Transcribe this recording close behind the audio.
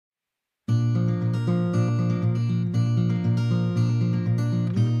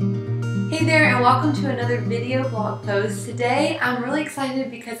Hey there, and welcome to another video blog post. Today I'm really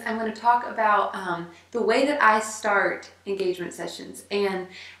excited because I'm going to talk about the way that I start engagement sessions, and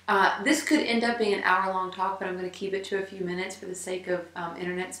this could end up being an hour-long talk, but I'm going to keep it to a few minutes for the sake of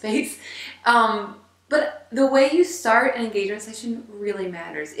internet space. But the way you start an engagement session really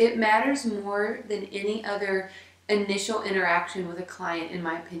matters. It matters more than any other initial interaction with a client, in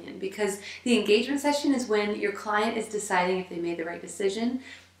my opinion, because the engagement session is when your client is deciding if they made the right decision.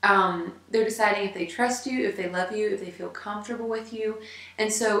 They're deciding if they trust you, if they love you, if they feel comfortable with you.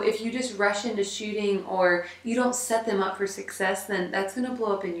 And so if you just rush into shooting or you don't set them up for success, then that's going to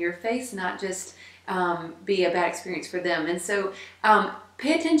blow up in your face, not just be a bad experience for them. And so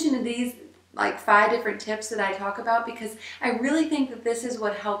pay attention to these like 5 different tips that I talk about, because I really think that this is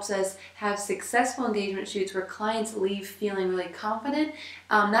what helps us have successful engagement shoots where clients leave feeling really confident,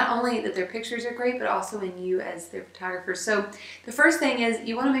 not only that their pictures are great, but also in you as their photographer. So the first thing is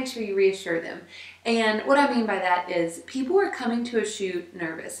you want to make sure you reassure them. And what I mean by that is people are coming to a shoot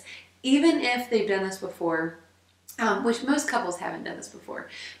nervous, even if they've done this before. Which most couples haven't done this before,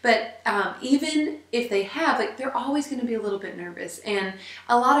 but even if they have, like, they're always going to be a little bit nervous. And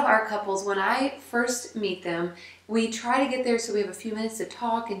a lot of our couples, when I first meet them, we try to get there so we have a few minutes to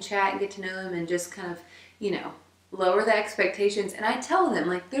talk and chat and get to know them and just kind of, you know, lower the expectations. And I tell them,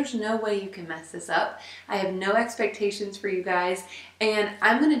 like, there's no way you can mess this up. I have no expectations for you guys, and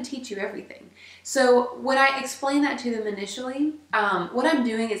I'm going to teach you everything. So when I explain that to them initially, what I'm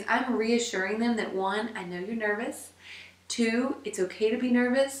doing is I'm reassuring them that 1, I know you're nervous, 2, it's okay to be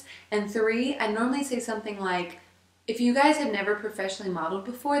nervous, and 3, I normally say something like, if you guys have never professionally modeled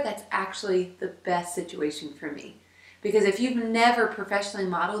before, that's actually the best situation for me. Because if you've never professionally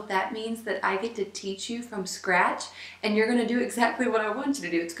modeled, that means that I get to teach you from scratch, and you're going to do exactly what I want you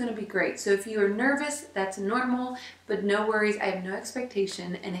to do. It's going to be great. So if you are nervous, that's normal, but no worries. I have no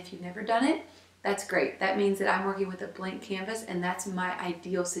expectation, and if you've never done it, that's great. That means that I'm working with a blank canvas, and that's my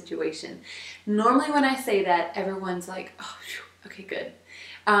ideal situation. Normally when I say that, everyone's like, oh, okay, good.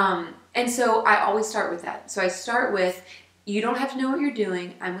 And so I always start with that. So I start with, you don't have to know what you're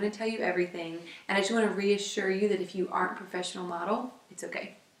doing. I'm going to tell you everything. And I just want to reassure you that if you aren't a professional model, it's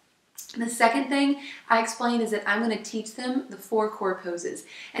okay. The second thing I explain is that I'm going to teach them the 4 core poses.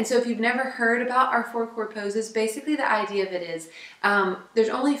 And so if you've never heard about our 4 core poses, basically the idea of it is there's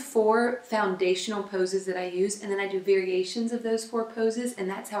only 4 foundational poses that I use, and then I do variations of those 4 poses, and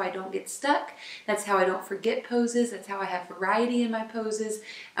that's how I don't get stuck. That's how I don't forget poses. That's how I have variety in my poses,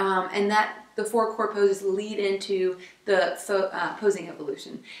 and that the 4 core poses lead into the posing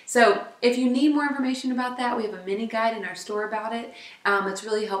evolution. So if you need more information about that, we have a mini guide in our store about it. It's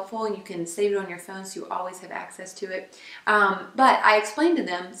really helpful, and you can save it on your phone so you always have access to it. But I explained to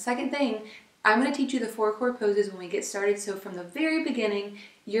them, second thing, I'm going to teach you the 4 core poses when we get started. So from the very beginning,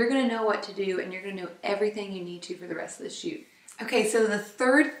 you're going to know what to do, and you're going to know everything you need to for the rest of the shoot. Okay, so the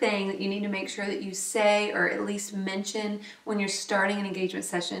third thing that you need to make sure that you say or at least mention when you're starting an engagement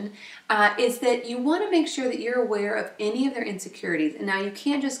session is that you want to make sure that you're aware of any of their insecurities. And now you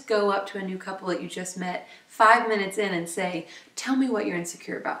can't just go up to a new couple that you just met 5 minutes in and say, tell me what you're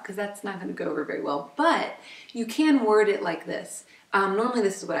insecure about, because that's not going to go over very well. But you can word it like this. Normally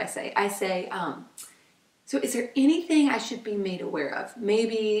this is what I say. I say, so is there anything I should be made aware of?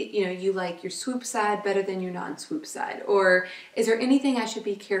 Maybe, you know, you like your swoop side better than your non-swoop side. Or is there anything I should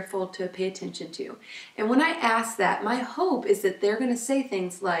be careful to pay attention to? And when I ask that, my hope is that they're going to say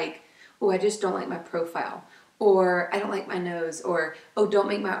things like, oh, I just don't like my profile. Or I don't like my nose. Or, oh, don't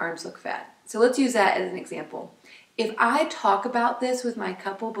make my arms look fat. So let's use that as an example. If I talk about this with my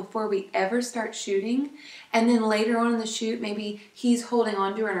couple before we ever start shooting, and then later on in the shoot, maybe he's holding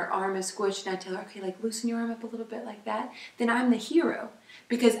on to her and her arm is squished, and I tell her, okay, like loosen your arm up a little bit like that, then I'm the hero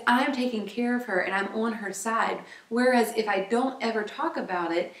because I'm taking care of her and I'm on her side. Whereas if I don't ever talk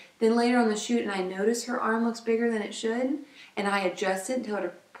about it, then later on the shoot and I notice her arm looks bigger than it should, and I adjust it and tell her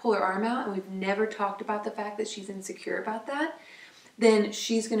to pull her arm out, and we've never talked about the fact that she's insecure about that, then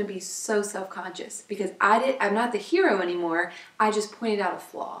she's going to be so self-conscious because I'm not the hero anymore. I just pointed out a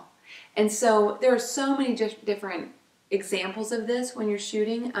flaw. And so there are so many different examples of this when you're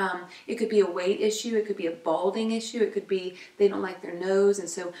shooting. It could be a weight issue. It could be a balding issue. It could be they don't like their nose. And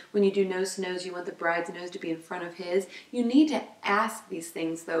so when you do nose to nose, you want the bride's nose to be in front of his. You need to ask these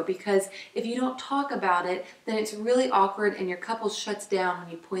things though, because if you don't talk about it, then it's really awkward and your couple shuts down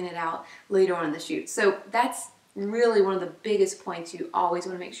when you point it out later on in the shoot. So that's really one of the biggest points you always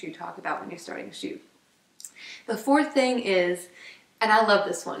want to make sure you talk about when you're starting a shoot. The fourth thing is, and I love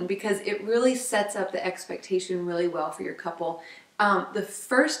this one because it really sets up the expectation really well for your couple. The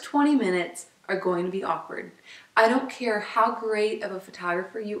first 20 minutes are going to be awkward. I don't care how great of a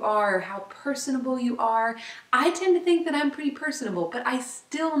photographer you are or how personable you are. I tend to think that I'm pretty personable, but I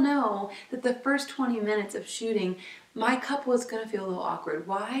still know that the first 20 minutes of shooting, my couple is going to feel a little awkward.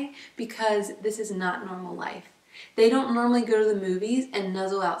 Why? Because this is not normal life. They don't normally go to the movies and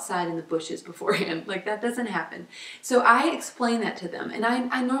nuzzle outside in the bushes beforehand. Like, that doesn't happen. So I explain that to them, and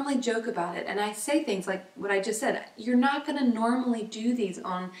I normally joke about it, and I say things like what I just said. You're not going to normally do these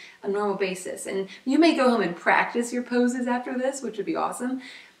on a normal basis, and you may go home and practice your poses after this, which would be awesome.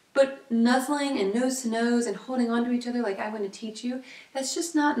 But nuzzling and nose to nose and holding on to each other like I'm going to teach you, that's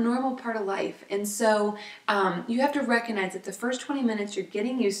just not a normal part of life. And so you have to recognize that the first 20 minutes you're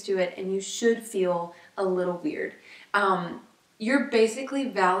getting used to it, and you should feel a little weird. You're basically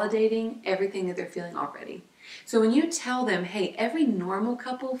validating everything that they're feeling already. So when you tell them, hey, every normal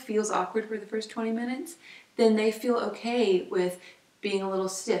couple feels awkward for the first 20 minutes, then they feel okay with being a little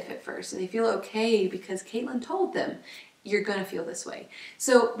stiff at first. And they feel okay because Katelyn told them, you're going to feel this way.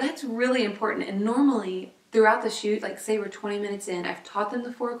 So that's really important. And normally throughout the shoot, like say we're 20 minutes in, I've taught them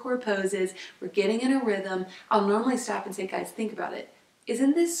the 4 core poses, we're getting in a rhythm. I'll normally stop and say, guys, think about it.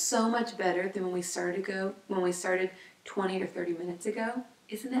 Isn't this so much better than when we started 20 or 30 minutes ago?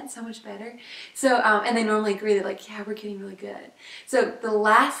 Isn't that so much better? So, and they normally agree. They're like, yeah, we're getting really good. So the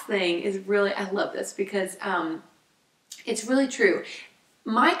last thing is really, I love this because it's really true.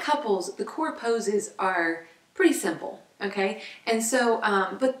 My couples, the core poses are pretty simple. Okay, and so,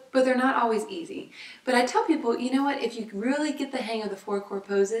 but they're not always easy. But I tell people, you know what, if you really get the hang of the 4 core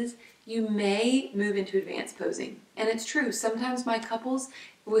poses, you may move into advanced posing. And it's true, sometimes my couples,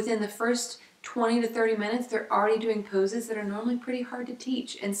 within the first 20 to 30 minutes, they're already doing poses that are normally pretty hard to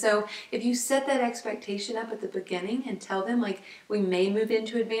teach. And so if you set that expectation up at the beginning and tell them, like, we may move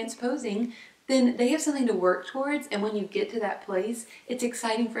into advanced posing, then they have something to work towards, and when you get to that place, it's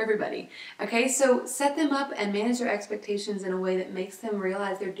exciting for everybody. Okay, so set them up and manage their expectations in a way that makes them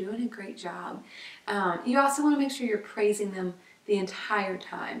realize they're doing a great job. You also want to make sure you're praising them the entire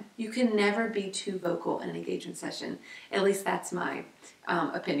time. You can never be too vocal in an engagement session. At least that's my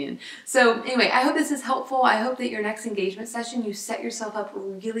opinion. So anyway, I hope this is helpful. I hope that your next engagement session, you set yourself up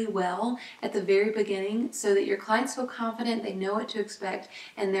really well at the very beginning so that your clients feel confident, they know what to expect,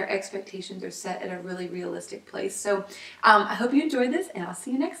 and their expectations are set at a really realistic place. So I hope you enjoyed this, and I'll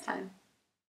see you next time.